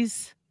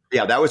 90s?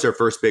 Yeah, that was her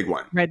first big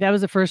one. Right. That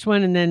was the first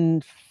one. And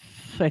then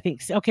I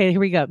think, okay, here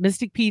we go.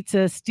 Mystic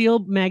Pizza, Steel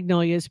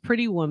Magnolias,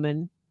 Pretty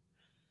Woman,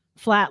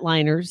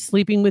 Flatliners,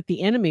 Sleeping with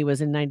the Enemy was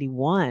in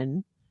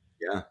 91.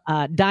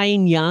 Yeah.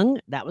 Dying Young,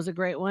 that was a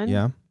great one.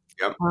 Yeah.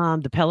 Yep.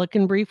 The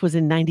Pelican Brief was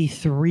in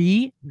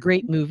 93.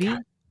 Great movie.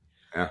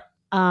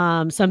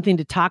 Yeah. Something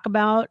to Talk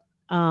About.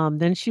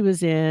 Then she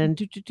was in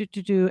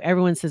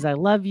Everyone Says I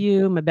Love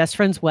You, My Best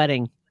Friend's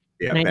Wedding.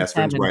 Yeah, Best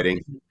Friend's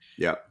Wedding.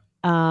 Yeah.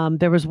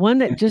 There was one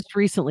that just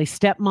recently,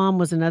 Stepmom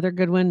was another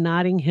good one.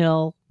 Notting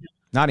Hill.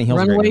 Notting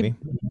Hill's a great movie.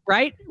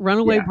 Right?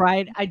 Runaway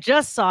Bride. I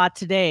just saw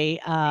today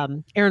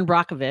Aaron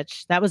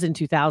Brockovich. That was in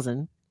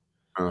 2000.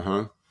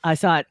 Uh-huh. I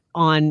saw it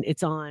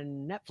it's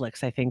on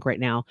Netflix, I think, right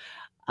now.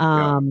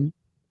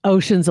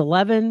 Ocean's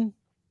 11.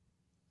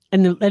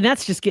 And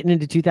that's just getting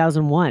into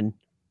 2001.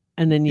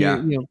 And then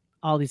you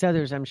all these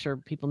others I'm sure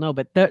people know,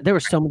 but there were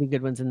so many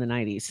good ones in the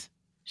 90s.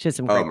 She had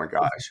some great Oh my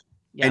gosh.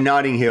 Yeah. And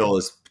Notting Hill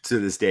is to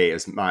this day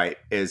is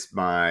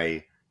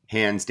my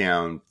hands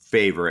down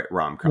favorite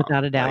rom-com.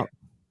 Without a doubt.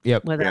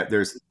 Yep. Yeah,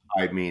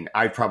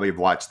 I probably have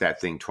watched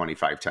that thing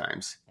 25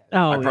 times.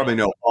 Oh, I probably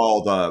know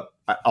all the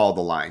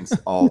lines,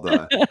 all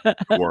the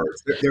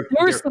words.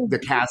 The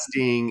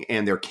casting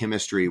and their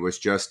chemistry was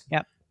just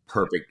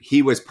perfect.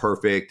 He was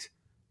perfect,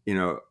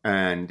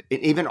 and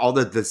even all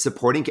the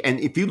supporting. And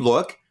if you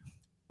look,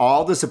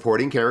 all the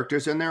supporting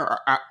characters in there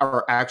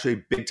are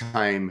actually big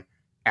time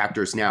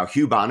actors now.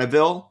 Hugh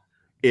Bonneville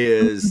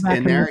is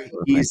in there.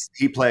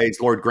 He plays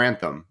Lord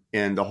Grantham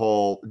in the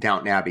whole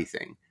Downton Abbey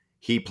thing.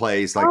 He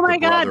plays like. Oh my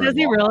God! Does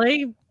he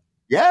really?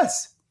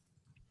 Yes.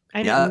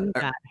 I didn't know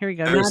that. Here we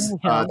go.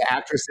 The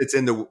actress that's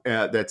in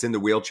the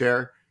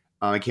wheelchair.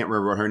 I can't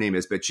remember what her name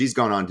is, but she's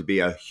gone on to be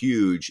a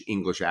huge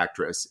English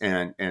actress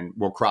and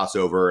will cross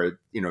over,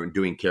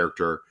 doing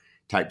character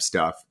type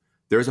stuff.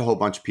 There's a whole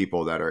bunch of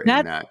people that are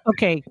in that.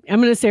 Okay.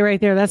 I'm going to say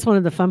right there, that's one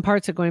of the fun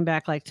parts of going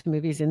back like to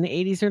movies in the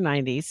 80s or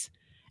 90s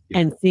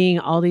and seeing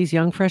all these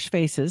young, fresh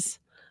faces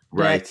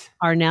that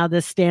are now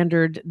the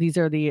standard. These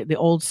are the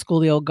old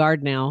school, the old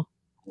guard now.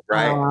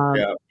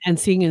 Right. And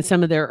seeing in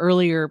some of their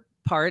earlier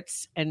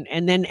parts and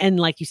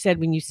like you said,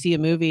 when you see a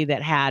movie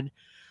that had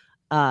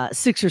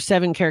 6 or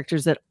 7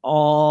 characters that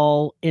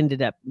all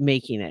ended up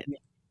making it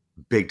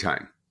big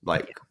time,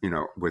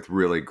 with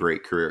really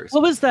great careers.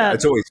 What was that?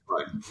 It's always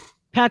fun.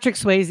 Patrick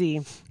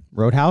Swayze.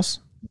 Roadhouse.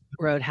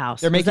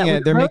 They're making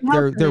it. They're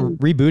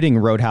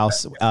rebooting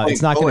Roadhouse.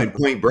 It's not going to.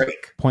 Point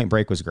Break. Point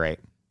Break was great.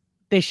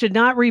 They should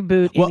not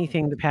reboot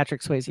anything that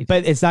Patrick Swayze did.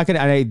 But it's not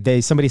going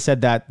to. Somebody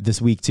said that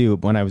this week too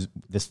when I was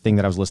this thing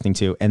that I was listening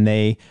to, and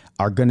they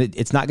are going to.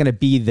 It's not going to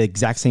be the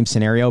exact same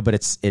scenario, but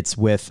it's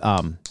with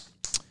Conor,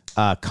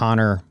 the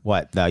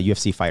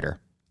UFC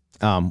fighter.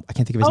 I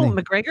can't think of his name.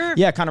 McGregor.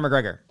 Yeah, Conor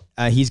McGregor.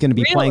 He's going to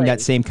be playing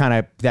that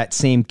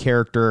same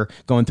character,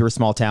 going through a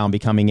small town,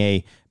 becoming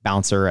a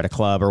bouncer at a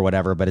club or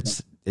whatever. But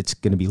it's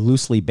going to be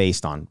loosely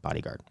based on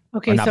Bodyguard.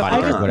 Okay, so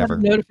I just got a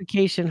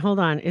notification. Hold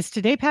on, is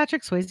today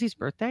Patrick Swayze's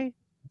birthday?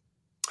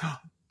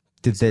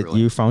 Did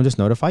your phone just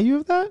notify you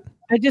of that?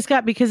 I just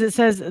got because it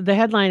says the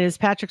headline is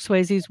Patrick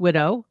Swayze's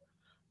widow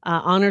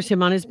honors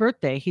him on his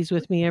birthday. He's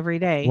with me every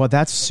day. Well,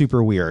 that's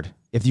super weird.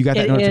 If you got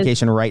that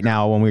notification right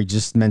now when we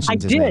just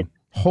mentioned his name,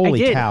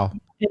 holy cow!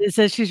 And it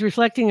says she's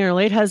reflecting her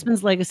late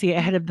husband's legacy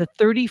ahead of the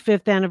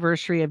 35th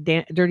anniversary of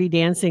Dirty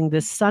Dancing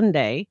this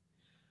Sunday.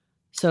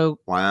 So,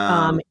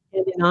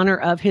 in honor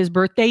of his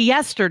birthday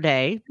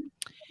yesterday.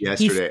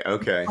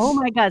 Okay. Oh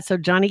my God! So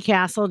Johnny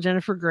Castle,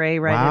 Jennifer Grey,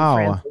 right? Wow.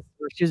 Francis,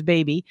 she was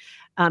baby.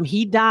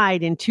 He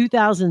died in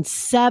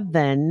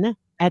 2007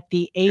 at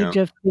the age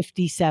of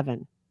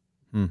 57.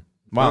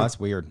 Wow, that's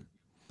weird.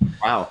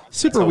 Wow,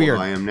 super weird.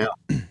 I am now.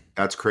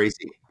 That's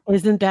crazy.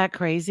 Isn't that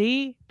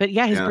crazy? But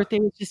yeah, his birthday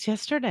was just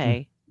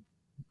yesterday.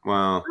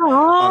 Wow.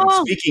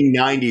 Speaking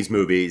 90s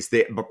movies,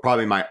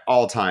 probably my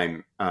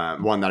all-time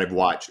one that I've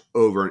watched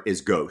over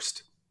is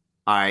Ghost.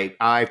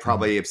 I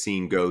probably have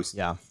seen Ghost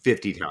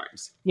 50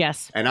 times.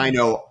 Yes. And I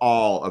know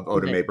all of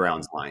Oda Mae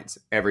Brown's lines,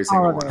 every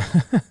single one.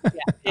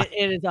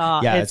 It is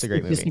all. Yeah, it's a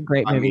great movie. Just a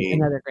great movie. I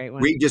mean, another great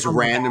one. We just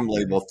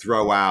randomly will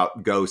throw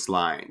out Ghost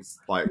lines.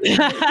 Like, what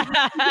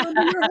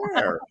your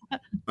hair?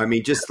 I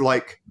mean, just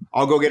like,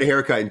 I'll go get a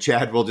haircut and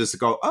Chad will just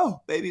go,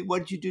 oh, baby, what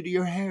did you do to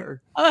your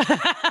hair?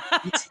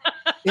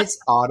 It's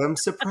autumn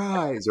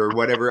surprise or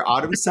whatever,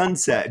 autumn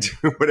sunset,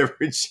 or whatever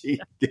she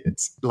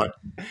gets. Like,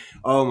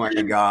 oh my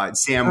God,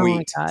 Sam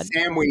Wheat.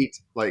 Sam Wheat,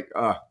 like,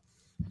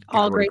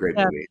 all great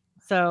stuff. Movie.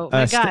 So,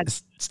 my God.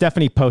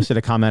 Stephanie posted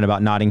a comment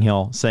about Notting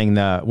Hill saying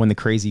when the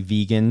crazy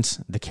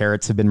vegans, the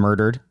carrots have been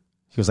murdered.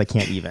 She goes, I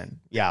can't even.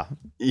 Yeah.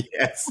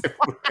 Yes.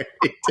 Right.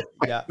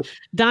 Yeah.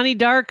 Donnie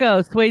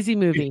Darko, Swayze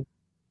movie.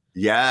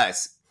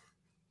 Yes.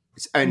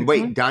 And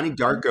wait, Donnie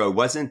Darko,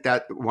 wasn't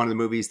that one of the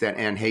movies that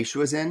Anne Heche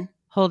was in?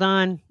 Hold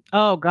on.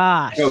 Oh,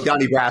 gosh. No,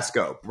 Donnie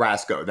Brasco.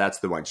 Brasco. That's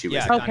the one she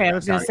was in. Okay, I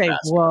was going to say,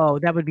 whoa,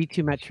 that would be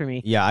too much for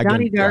me. Yeah.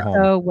 Donnie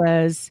Darko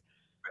was...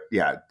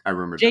 Yeah, I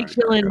remember Jake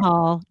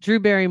Gyllenhaal, Drew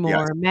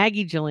Barrymore,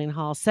 Maggie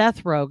Gyllenhaal,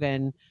 Seth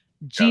Rogen,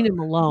 Gina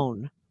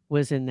Malone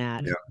was in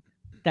that. Yeah.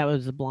 That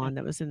was the blonde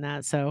that was in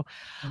that. So,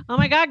 oh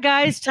my God,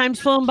 guys,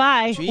 time's flown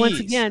by once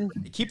again.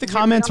 Keep the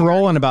comments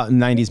rolling about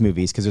 90s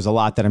movies because there's a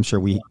lot that I'm sure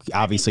we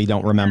obviously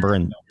don't remember,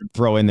 and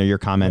throw in there your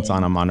comments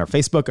on them on our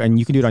Facebook, and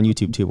you can do it on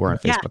YouTube too. We're on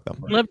Facebook though.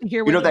 Love to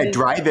hear what that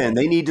drive-in.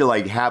 They need to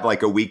have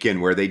a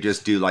weekend where they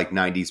just do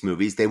 90s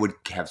movies. They would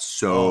have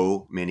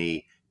so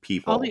many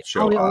people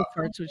show all the up. old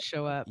parts would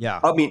show up.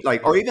 Yeah. I mean,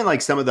 or even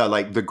some of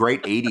the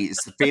great 80s,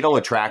 Fatal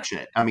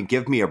Attraction. I mean,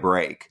 give me a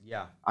break.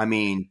 Yeah. I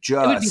mean,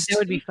 that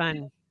would be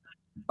fun.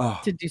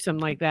 To do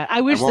something like that.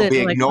 I wish I won't be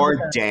ignored,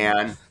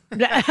 Dan.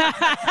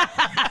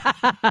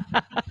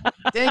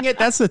 Dang it!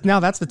 That's the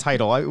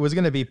title. It was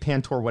going to be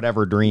Pantor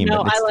Whatever Dream.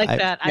 No, I like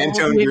that.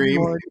 Pantor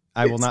Dream.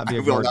 I will not be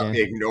ignored,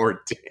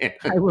 Dan.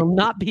 I will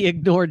not be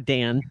ignored,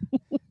 Dan.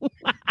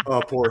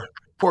 Oh,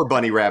 poor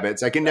bunny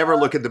rabbits. I can never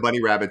look at the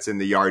bunny rabbits in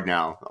the yard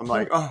now. I'm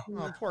like, oh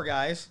poor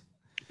guys.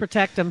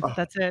 Protect them.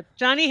 That's it.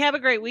 Johnny, have a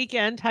great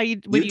weekend. What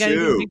you got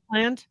anything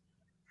planned?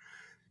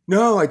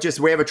 No,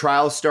 we have a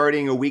trial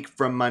starting a week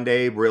from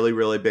Monday. Really,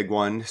 really big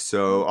one.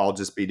 So I'll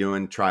just be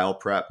doing trial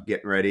prep,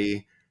 getting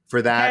ready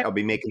for that. Okay. I'll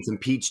be making some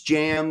peach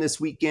jam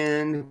this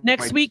weekend.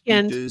 Next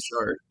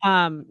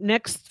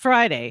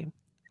Friday.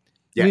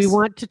 Yes. We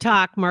want to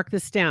talk. Mark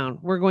this down.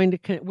 We're going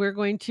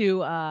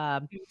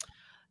to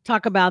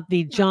talk about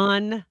the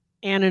John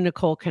Anna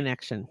Nicole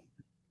connection.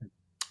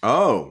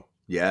 Oh.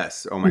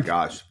 Yes. Oh my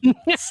gosh.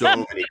 So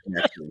many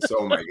connections.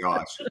 Oh my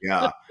gosh.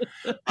 Yeah.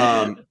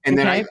 And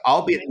then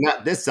I'll be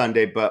not this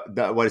Sunday, but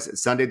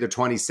Sunday the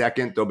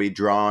 22nd, they'll be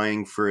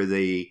drawing for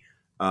the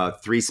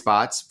 3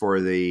 spots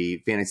for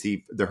the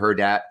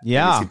Hurrdat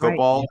fantasy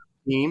football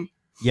team.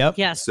 Yep.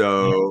 Yes.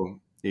 So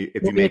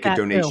if you make a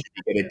donation,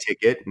 you get a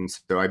ticket. And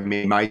so I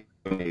made my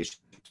donation.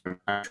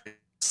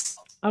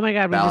 Oh my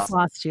God, we just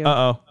lost you.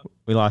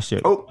 We lost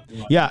you. Oh,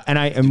 yeah,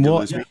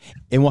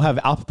 we'll have.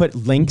 I'll put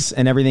links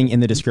and everything in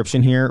the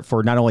description here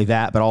for not only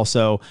that, but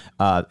also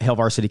Hail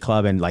Varsity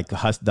Club and like the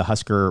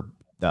Husker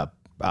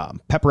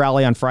pep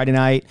rally on Friday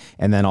night,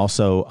 and then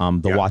also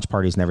the watch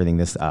parties and everything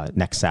this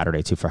next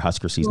Saturday too for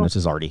Husker season, which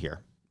is already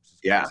here.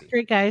 Yeah,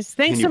 great guys.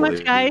 Thanks so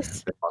much,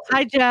 guys.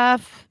 Hi,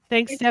 Jeff.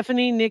 Thanks,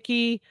 Stephanie,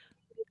 Nikki,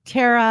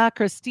 Tara,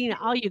 Christina,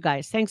 all you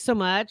guys. Thanks so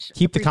much.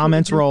 Keep the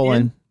comments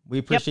rolling. We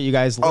appreciate you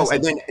guys listening. Oh,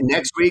 and then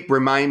next week,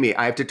 remind me,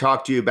 I have to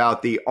talk to you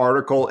about the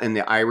article in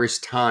the Irish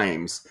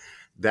Times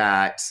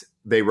that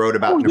they wrote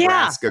about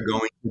Nebraska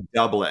going to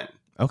Dublin.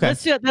 Okay.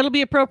 Let's do it. That'll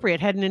be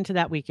appropriate heading into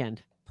that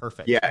weekend.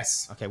 Perfect.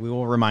 Yes. Okay, we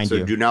will remind you.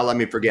 So do not let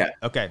me forget.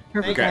 Okay.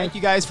 Perfect. Thank you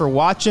guys for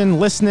watching,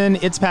 listening.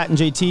 It's Pat and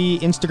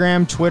JT,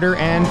 Instagram, Twitter,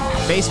 and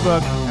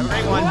Facebook. Have a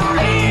great one.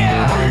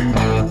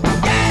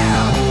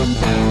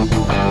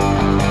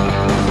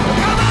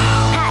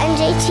 Pat and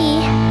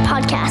JT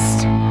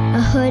Podcast. A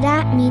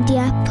Hurrdat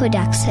Media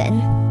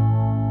Production.